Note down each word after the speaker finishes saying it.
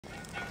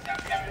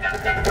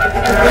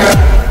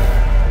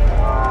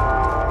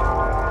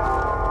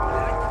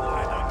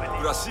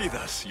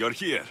Brasidas, you're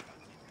here.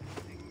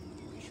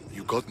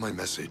 You got my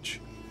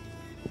message.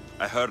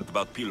 I heard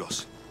about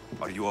Pylos.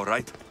 Are you all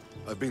right?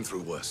 I've been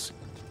through worse.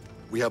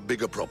 We have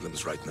bigger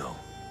problems right now.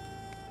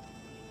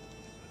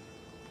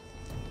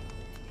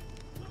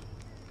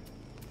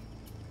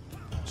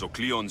 So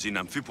Kleon's in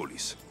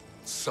Amphipolis?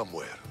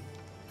 Somewhere.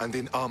 And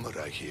in armor,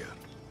 I hear.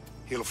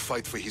 He'll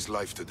fight for his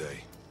life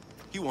today.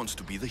 He wants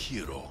to be the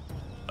hero.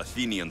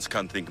 Athenians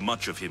can't think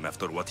much of him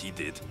after what he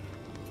did.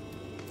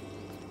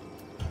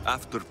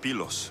 After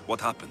Pylos,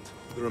 what happened?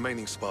 The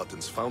remaining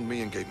Spartans found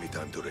me and gave me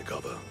time to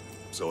recover.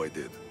 So I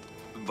did.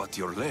 But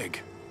your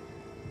leg?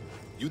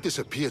 You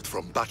disappeared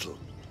from battle.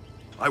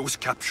 I was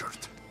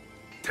captured.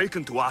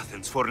 Taken to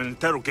Athens for an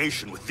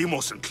interrogation with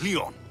Deimos and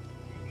Kleon.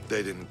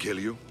 They didn't kill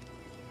you?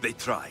 They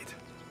tried.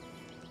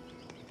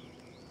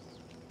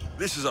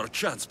 This is our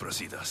chance,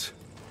 Brasidas.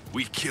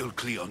 We kill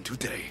Kleon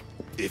today.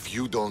 If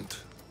you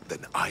don't,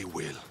 then I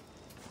will.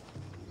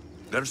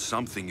 There's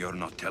something you're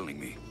not telling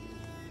me.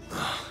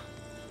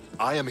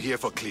 I am here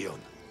for Kleon.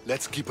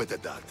 Let's keep it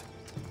at that.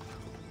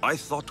 I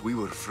thought we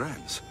were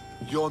friends.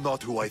 You're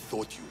not who I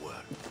thought you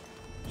were.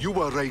 You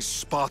were raised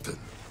Spartan.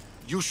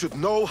 You should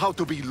know how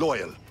to be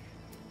loyal.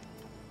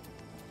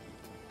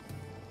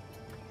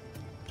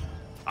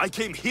 I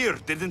came here,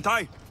 didn't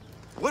I?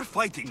 We're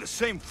fighting the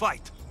same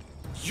fight.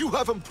 You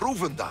haven't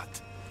proven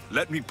that.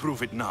 Let me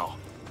prove it now.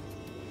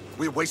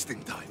 We're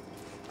wasting time.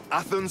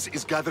 Athens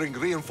is gathering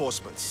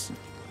reinforcements.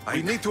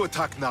 We need to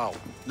attack now.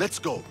 Let's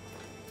go.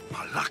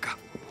 Malaka.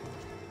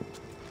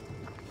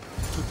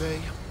 Today,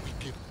 we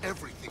give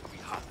everything we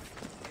have.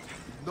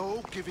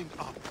 No giving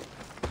up.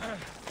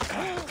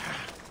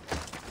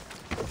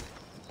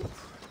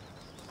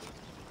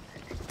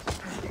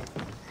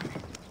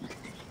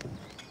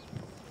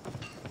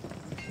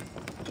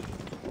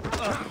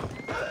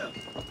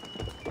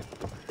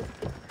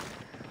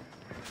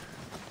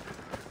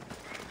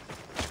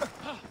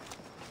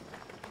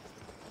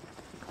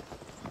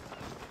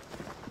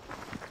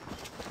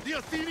 The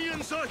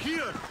Athenians are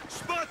here!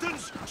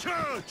 Spartans,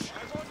 charge!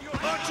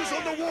 Archers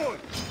on the wall!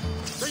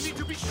 They need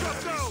to be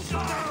shut down!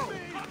 Now!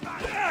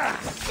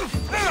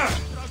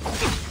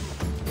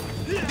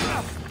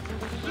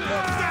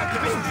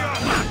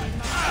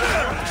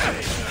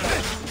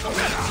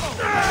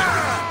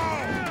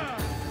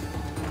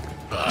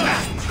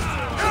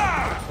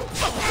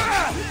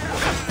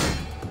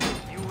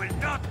 You will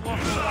not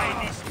walk away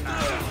this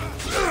time!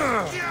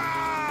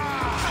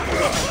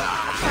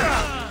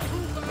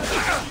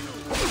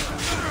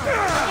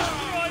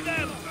 Destroy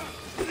them!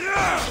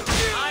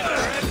 I'm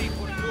ready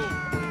for you!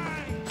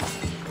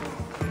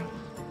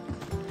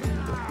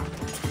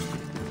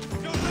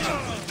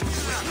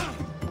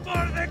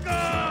 For the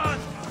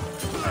gods!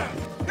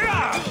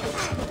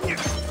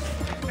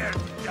 They're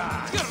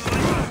done! Your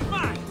life is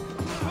mine!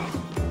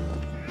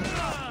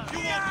 You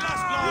won't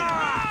last long!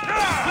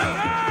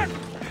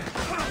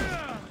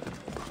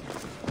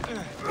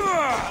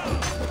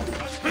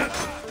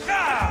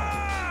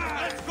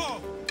 Let's go!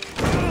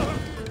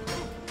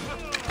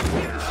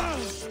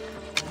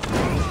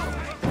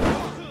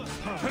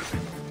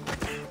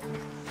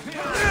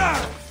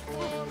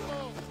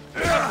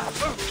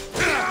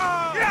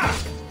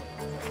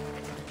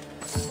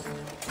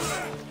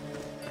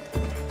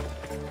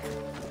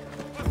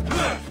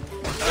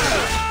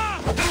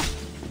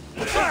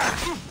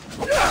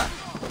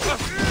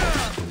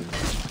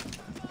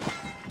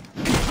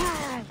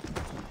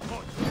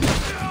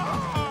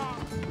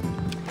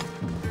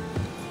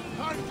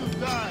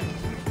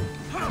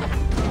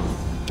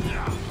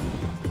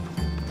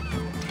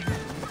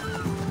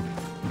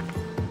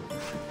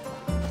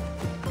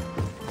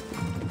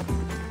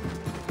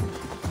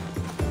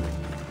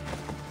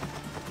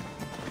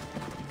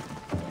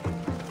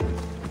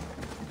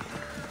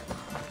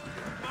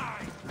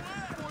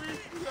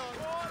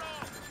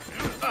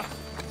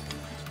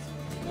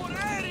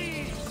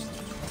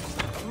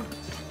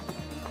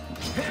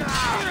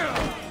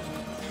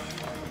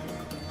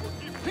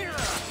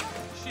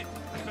 Shit,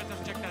 I better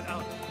check that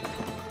out.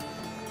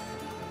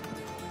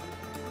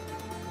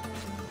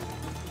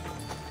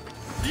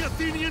 The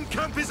Athenian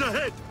camp is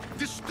ahead!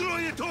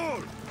 Destroy it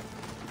all!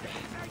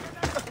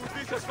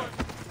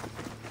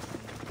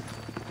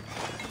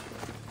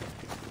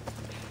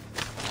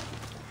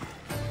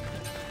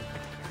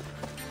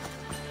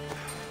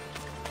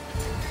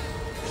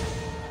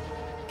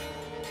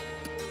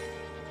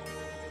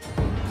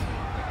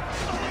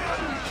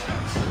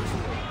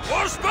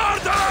 For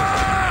Sparta!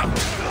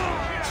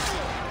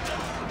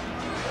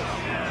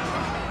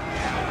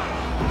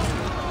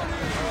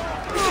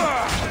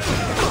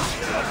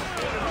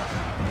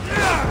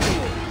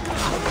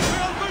 We're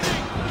all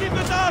winning! Keep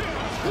it up!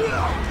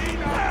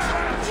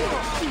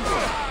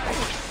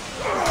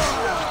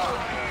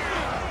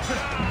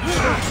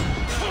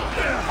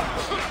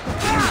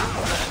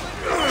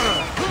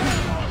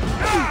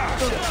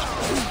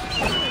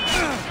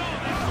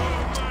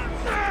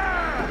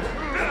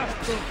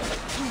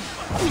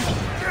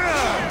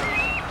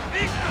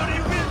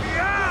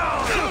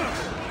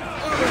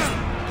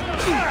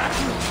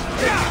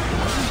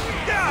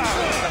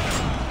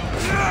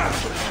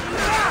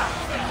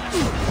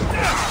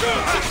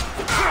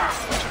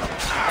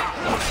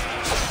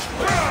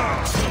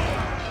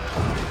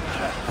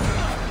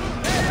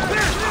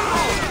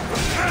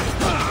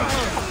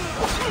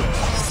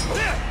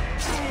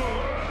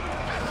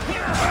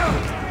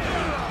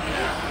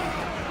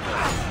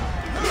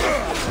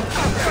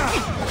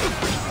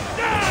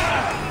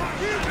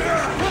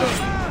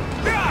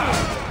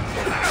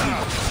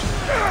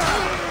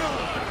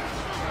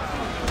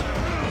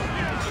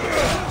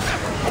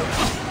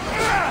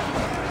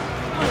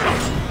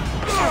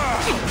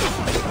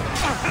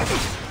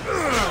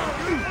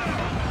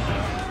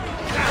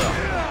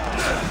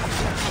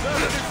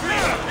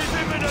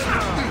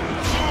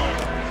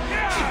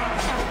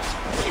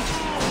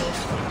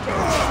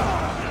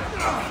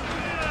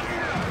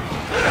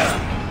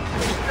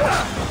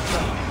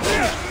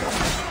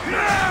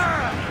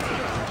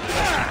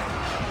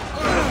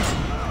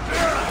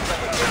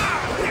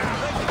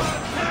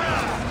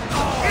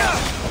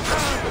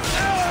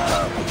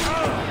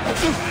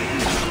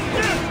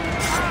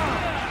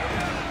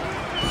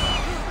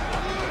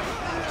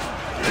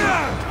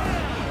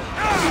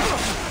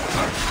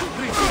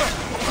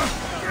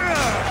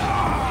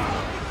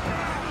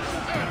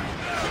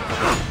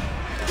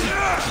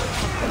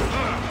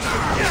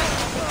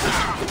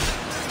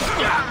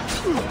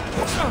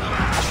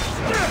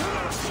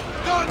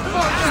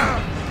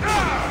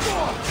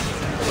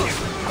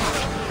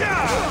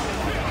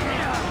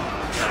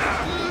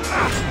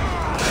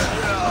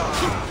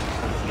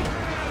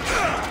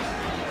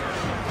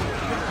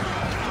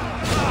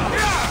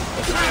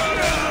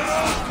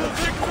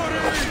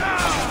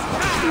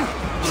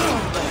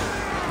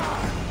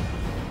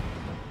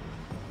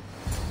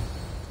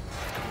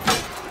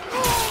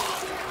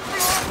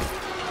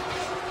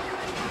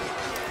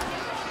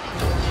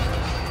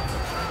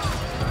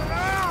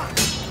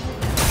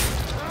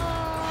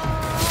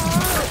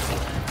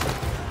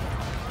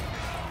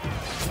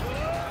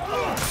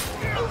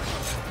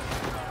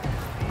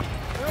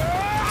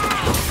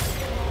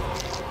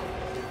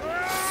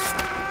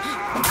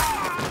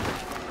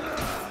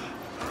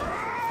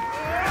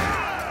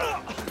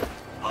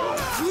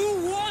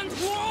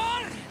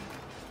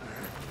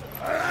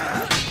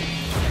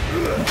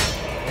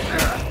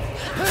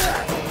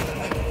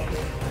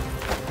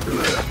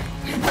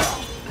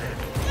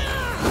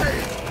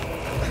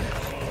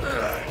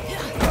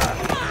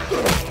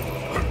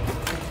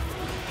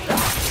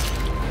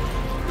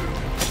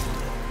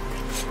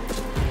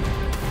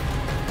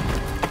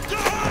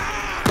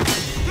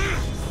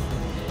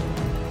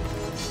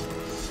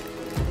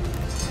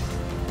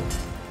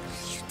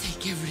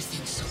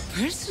 Everything so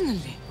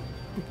personally.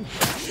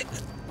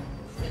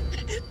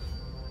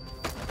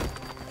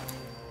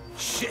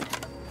 Shit!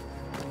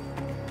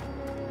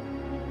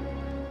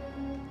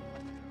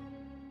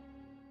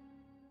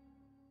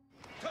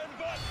 Turn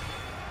back!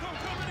 Don't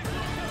come any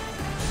closer!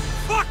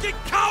 Fucking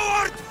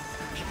coward!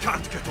 He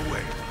can't get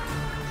away.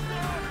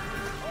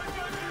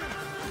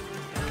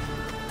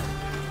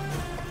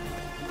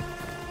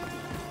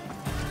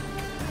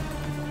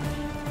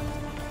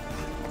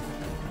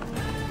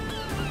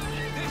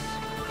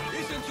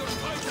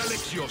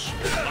 Alexios.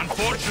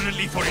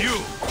 Unfortunately for you,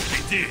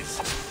 it is.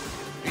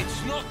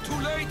 It's not too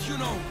late, you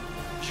know.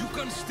 You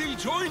can still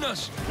join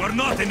us. We're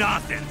not in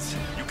Athens.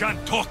 You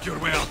can't talk your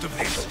way out of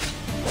this.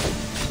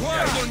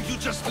 Why don't you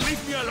just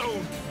leave me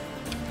alone?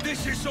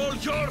 This is all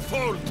your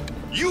fault.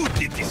 You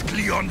did this,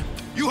 Kleon.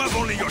 You have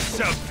only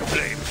yourself to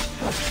blame.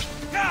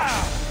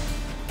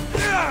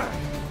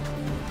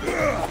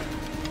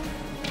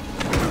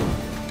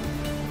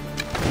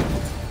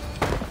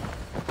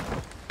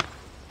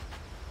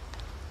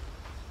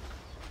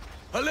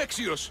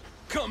 Alexios,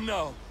 come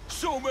now.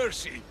 Show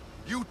mercy.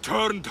 You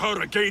turned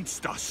her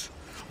against us.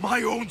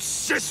 My own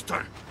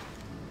sister.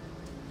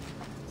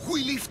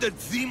 We lifted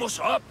Deimos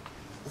up.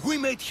 We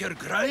made her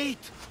great,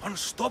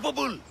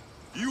 unstoppable.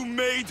 You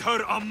made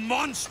her a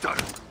monster.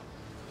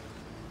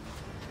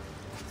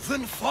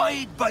 Then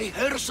fight by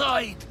her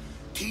side.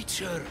 Teach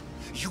her.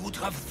 You would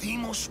have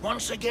Deimos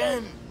once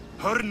again.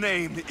 Her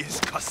name is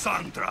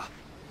Cassandra.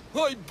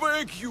 I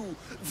beg you,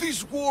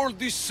 this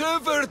world is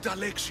severed,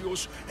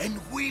 Alexios, and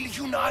we'll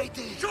unite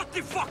it. Shut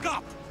the fuck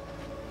up!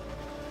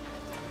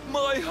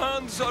 My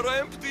hands are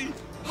empty.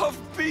 Have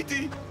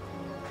pity.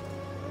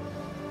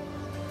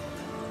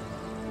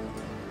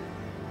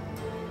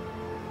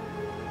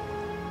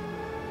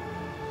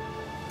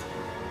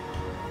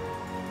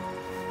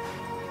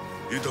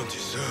 You don't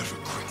deserve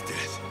a quick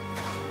death.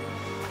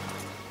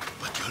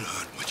 But you'll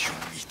earn what you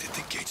meet at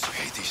the gates of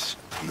Hades.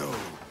 No,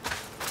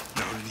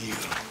 Now kneel.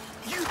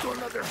 you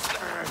don't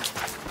understand.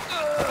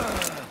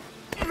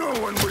 No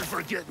one will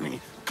forget me.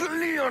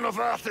 Kleon of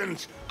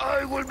Athens,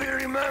 I will be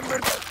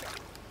remembered.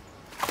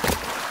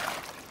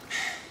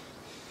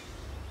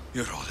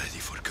 You're already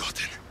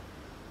forgotten.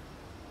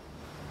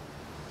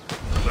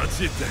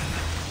 That's it then.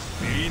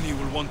 Myrine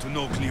will want to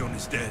know Kleon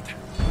is dead.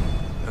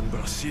 And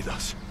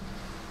Brasidas.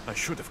 I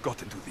should have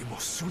gotten to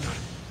Deimos sooner.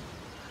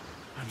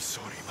 I'm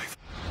sorry, my friend.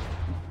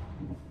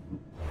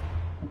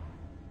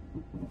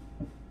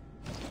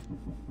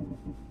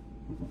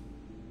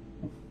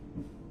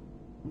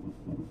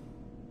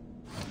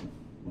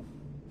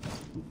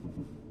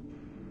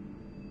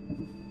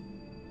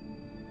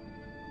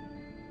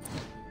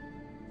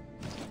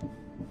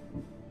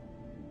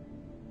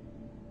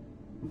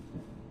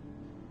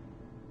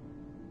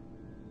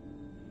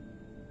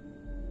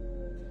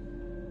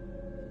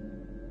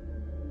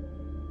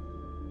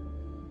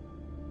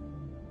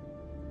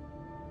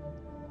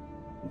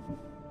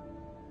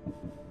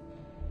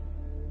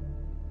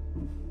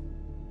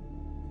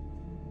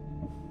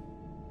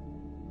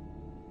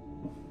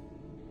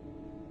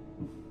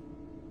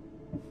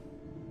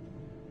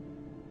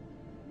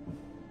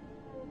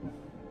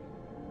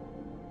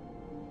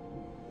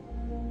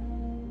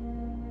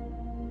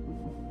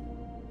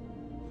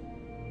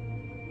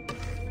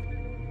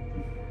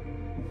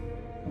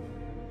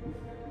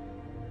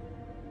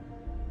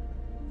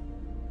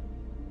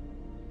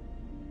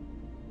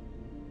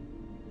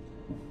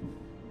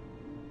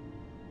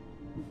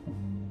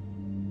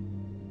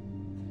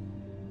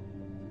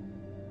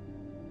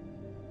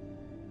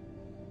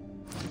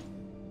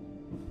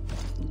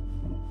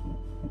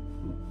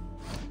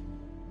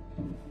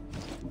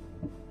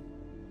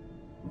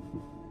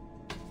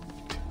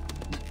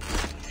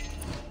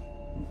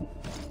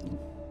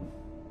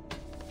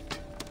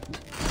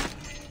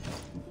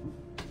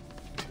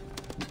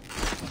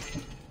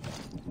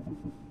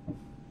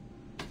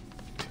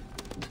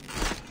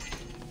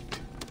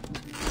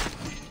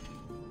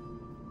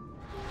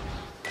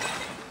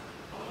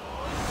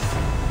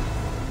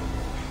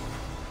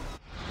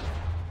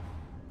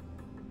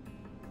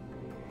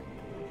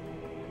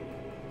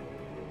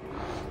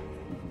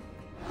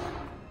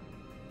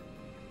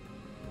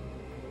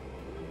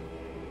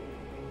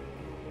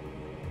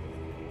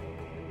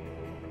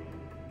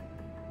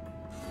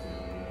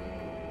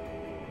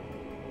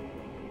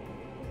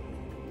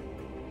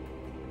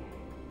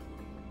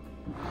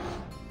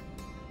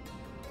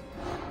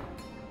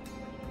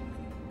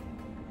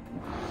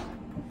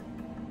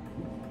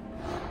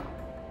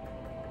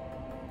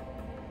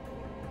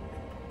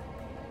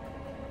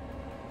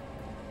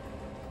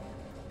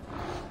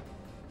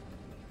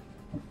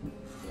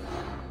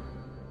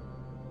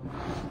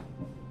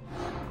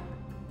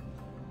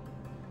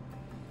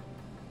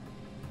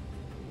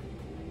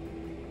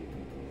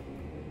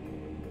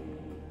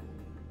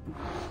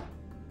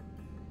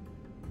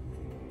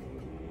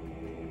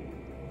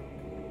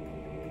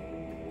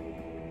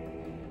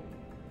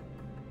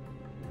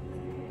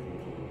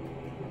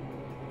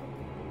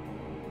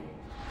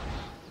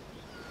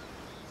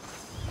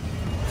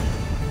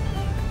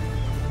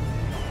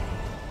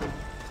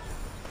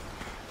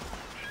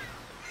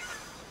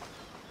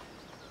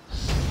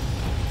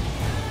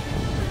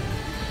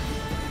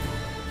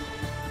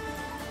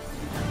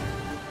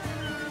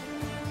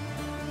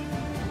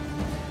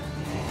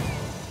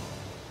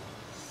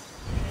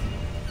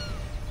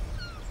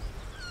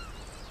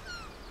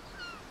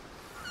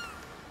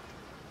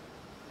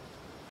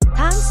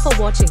 for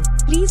watching.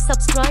 Please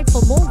subscribe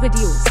for more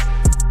videos.